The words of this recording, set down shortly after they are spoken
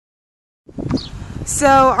So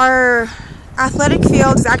our athletic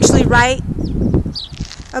field is actually right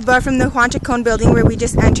above from the Juan Chacon building where we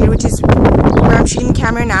just entered, which is where I'm shooting the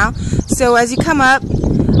camera now. So as you come up,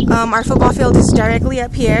 our football field is directly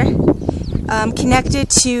up here, connected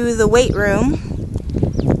to the weight room.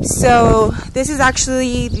 So this is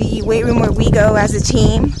actually the weight room where we go as a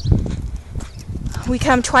team. We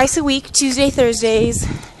come twice a week, Tuesday, Thursdays,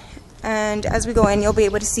 and as we go in, you'll be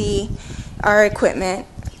able to see our equipment.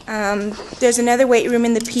 There's another weight room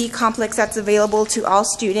in the P complex that's available to all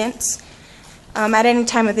students at any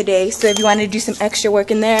time of the day. So if you wanted to do some extra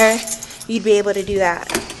work in there, you'd be able to do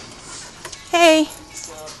that. Hey,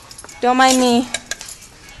 don't mind me.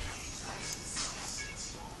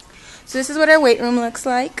 So this is what our weight room looks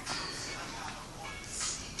like.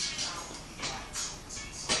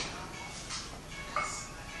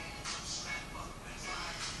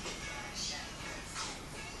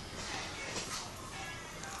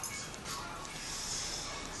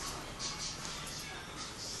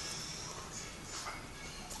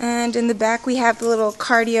 And in the back we have the little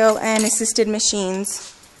cardio and assisted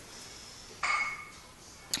machines.